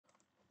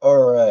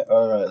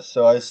Alright,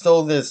 so I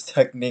stole this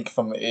technique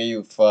from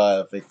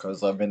AU5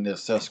 because I'm in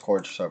this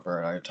Discord server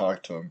and I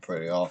talk to him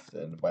pretty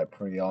often. By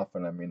pretty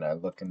often, I mean I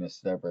look in this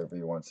server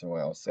every once in a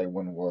while, say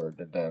one word,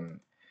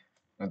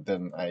 and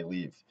then I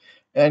leave.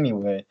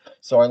 Anyway,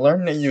 so I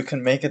learned that you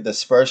can make a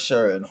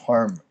disperser in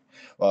Harmor.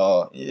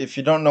 Well, if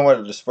you don't know what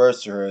a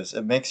disperser is,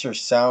 it makes your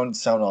sound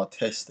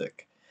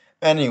autistic.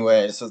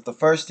 Anyway, so the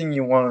first thing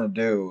you want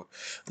to do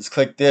is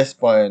click this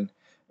button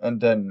and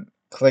then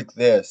click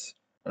this.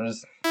 And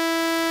just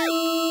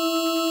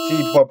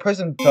see what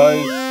person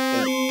does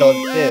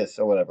this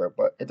or whatever,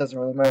 but it doesn't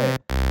really matter.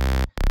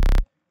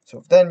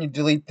 So then you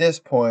delete this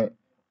point,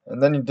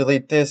 and then you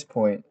delete this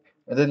point,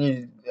 and then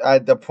you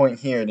add the point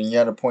here, then you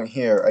add a point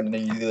here, and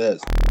then you do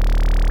this.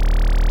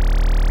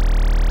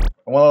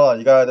 And voila,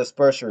 you got a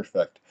disperser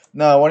effect.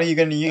 Now, what are you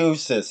gonna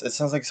use this? It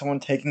sounds like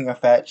someone taking a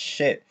fat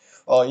shit.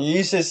 Oh, you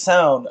use this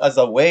sound as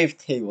a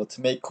wavetable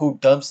to make cool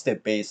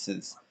dubstep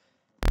basses.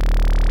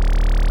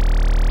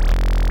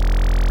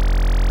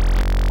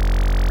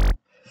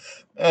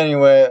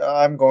 Anyway,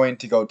 I'm going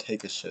to go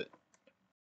take a shit.